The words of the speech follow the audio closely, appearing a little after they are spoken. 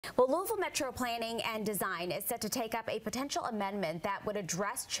Well, Louisville Metro Planning and Design is set to take up a potential amendment that would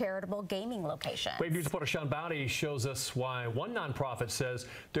address charitable gaming locations. Wave News reporter Sean Bowdy shows us why one nonprofit says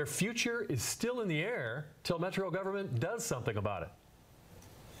their future is still in the air till Metro government does something about it.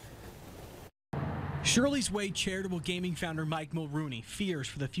 Shirley's Way charitable gaming founder Mike Mulrooney fears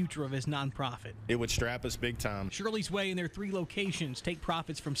for the future of his nonprofit. It would strap us big time. Shirley's Way and their 3 locations take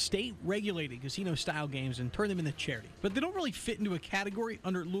profits from state-regulated casino-style games and turn them into charity. But they don't really fit into a category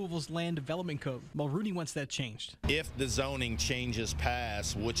under Louisville's Land Development Code. Mulrooney wants that changed. If the zoning changes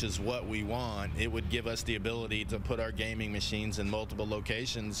pass, which is what we want, it would give us the ability to put our gaming machines in multiple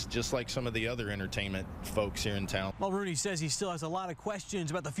locations, just like some of the other entertainment folks here in town. Mulrooney says he still has a lot of questions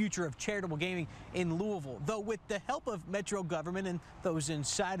about the future of charitable gaming in Louisville, though with the help of Metro government and those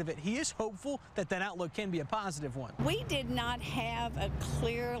inside of it, he is hopeful that that outlook can be a positive one. We did not have a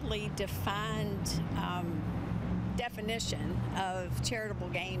clearly defined definition of charitable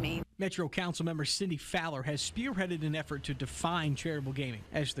gaming. Metro Council member Cindy Fowler has spearheaded an effort to define charitable gaming.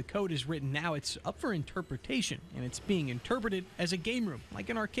 As the code is written now, it's up for interpretation, and it's being interpreted as a game room, like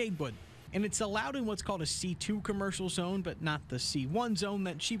an arcade would. And it's allowed in what's called a C2 commercial zone, but not the C1 zone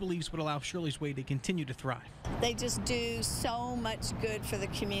that she believes would allow Shirley's Way to continue to thrive. They just do so much good for the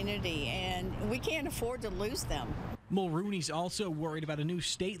community, and we can't afford to lose them. Mulrooney's also worried about a new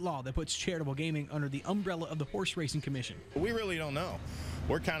state law that puts charitable gaming under the umbrella of the Horse Racing Commission. We really don't know.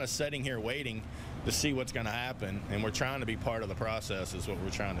 We're kind of sitting here waiting to see what's going to happen, and we're trying to be part of the process is what we're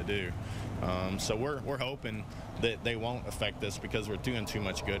trying to do. So we're hoping that they won't affect us because we're doing too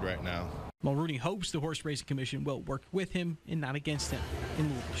much good right now. Mulrooney hopes the Horse Racing Commission will work with him and not against him. In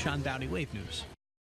Louisville, Sean Bowdy, Wave News.